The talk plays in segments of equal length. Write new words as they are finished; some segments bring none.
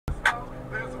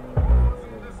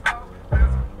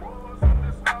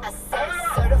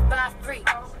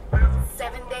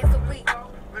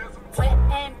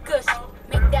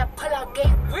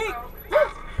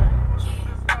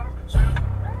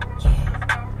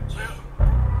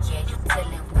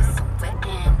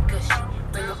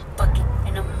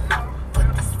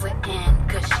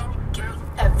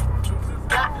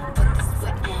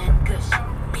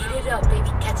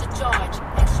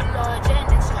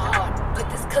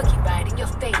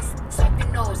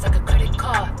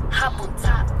hop on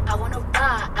top, I wanna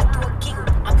ride, I do a giggle,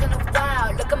 I'm kinda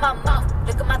wild. Look at my mouth,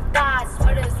 look at my thighs,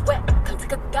 sweater is wet, come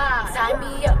take a dive. Tie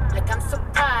me up like I'm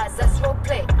surprised, let's role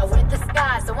play, I wear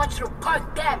disguise. I want you to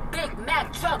park that Big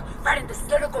Mac truck right in this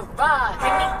little garage.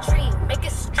 Make me dream, make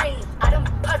it stream, I don't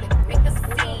public, make the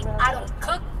scene. I don't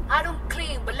cook, I don't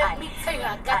clean, but let me tell you,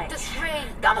 I got this ring.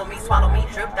 Gobble me, swallow me,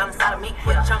 drip down inside of me.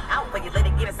 Quit jump out, but you let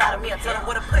it get inside of me. I tell them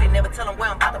where to put it, never tell them where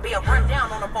I'm about to be. I run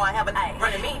down on them before I have a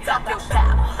running me. Talk your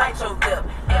style, bite your lip.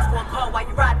 Ask for a call while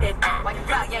you ride that dick. While you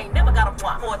ride, you ain't never got a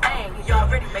point for a thing. He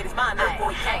already made his mind up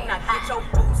before he came. Now get your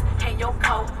boots, hang your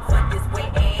coat, put this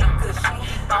wet and cushy.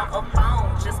 On a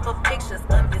phone just for pictures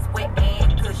of this wet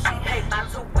and cushy. Pay my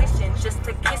tuition just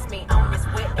to kiss me on this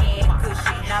wet and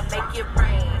cushy. Now make it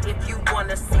rain if you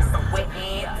wanna see some wet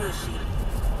and cushy.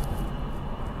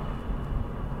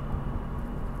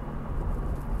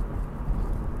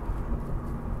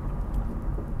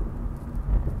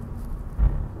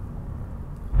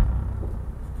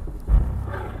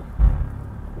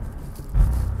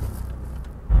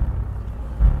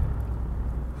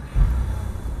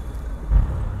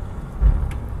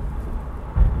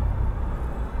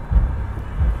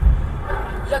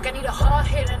 Look, I need a hard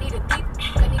hit, I need a deep,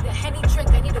 I need a Henny drink,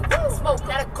 I need a weed smoke,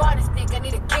 not a garden snake, I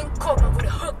need a king cobra with a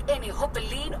hook in it, hope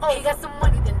it lean over. He got some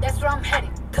money, then that's where I'm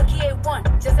headed. Cookie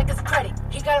A1, just like his credit.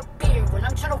 He got a beard when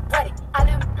I'm tryna wet it. I let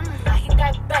him, now he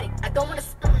diabetic. I don't wanna,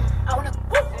 I wanna,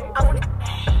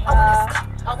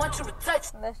 I want you to touch.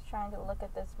 Let's trying to look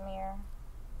at this mirror.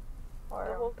 Or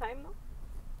the whole time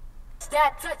though?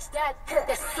 That touch that,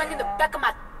 that swing in the back of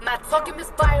my talking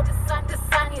misfire. The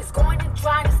sun is going and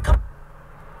drying, it's coming.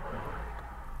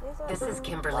 This is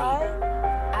Kimberly.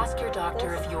 Ask your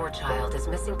doctor if your child is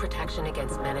missing protection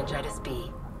against meningitis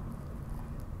B.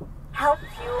 Help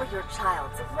fuel your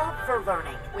child's love for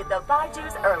learning with the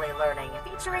Byju's Early Learning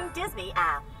featuring Disney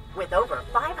app. With over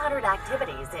 500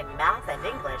 activities in math and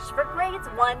English for grades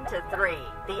 1 to 3,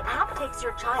 the app takes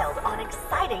your child on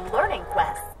exciting learning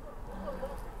quests.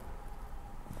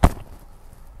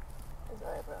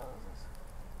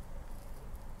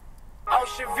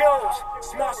 Ocean views,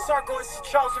 small circle is the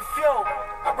chosen few.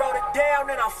 I wrote it down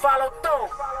and I followed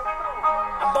through.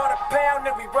 I bought a pound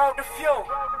and we rode the few.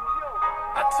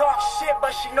 I talk shit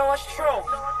but she know it's true.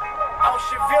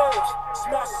 Ocean views,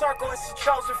 small circle is the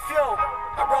chosen few.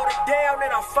 I wrote it down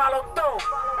and I followed through.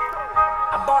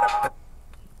 I bought a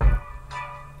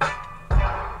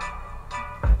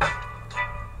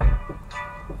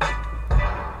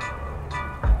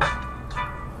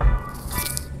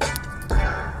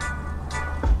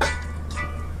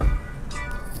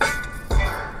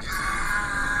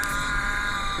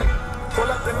pull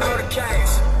up in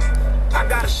motorcades. I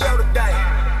got a show today.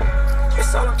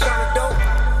 It's all I'm trying to do.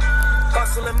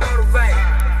 Hustle and motivate.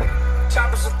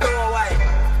 Choppers a throwaway.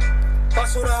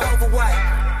 Hustle the overweight.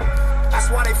 That's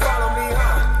why they follow me,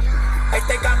 huh? They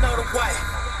think I know the way.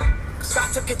 Cause I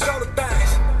took control of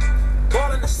things.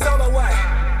 Ballin' the solo way.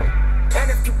 And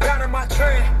if you counter my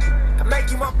trend, I make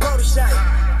you my protege.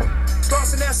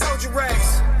 Crossing that soldier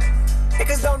race.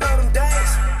 Niggas don't know them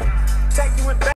days. Take you in back.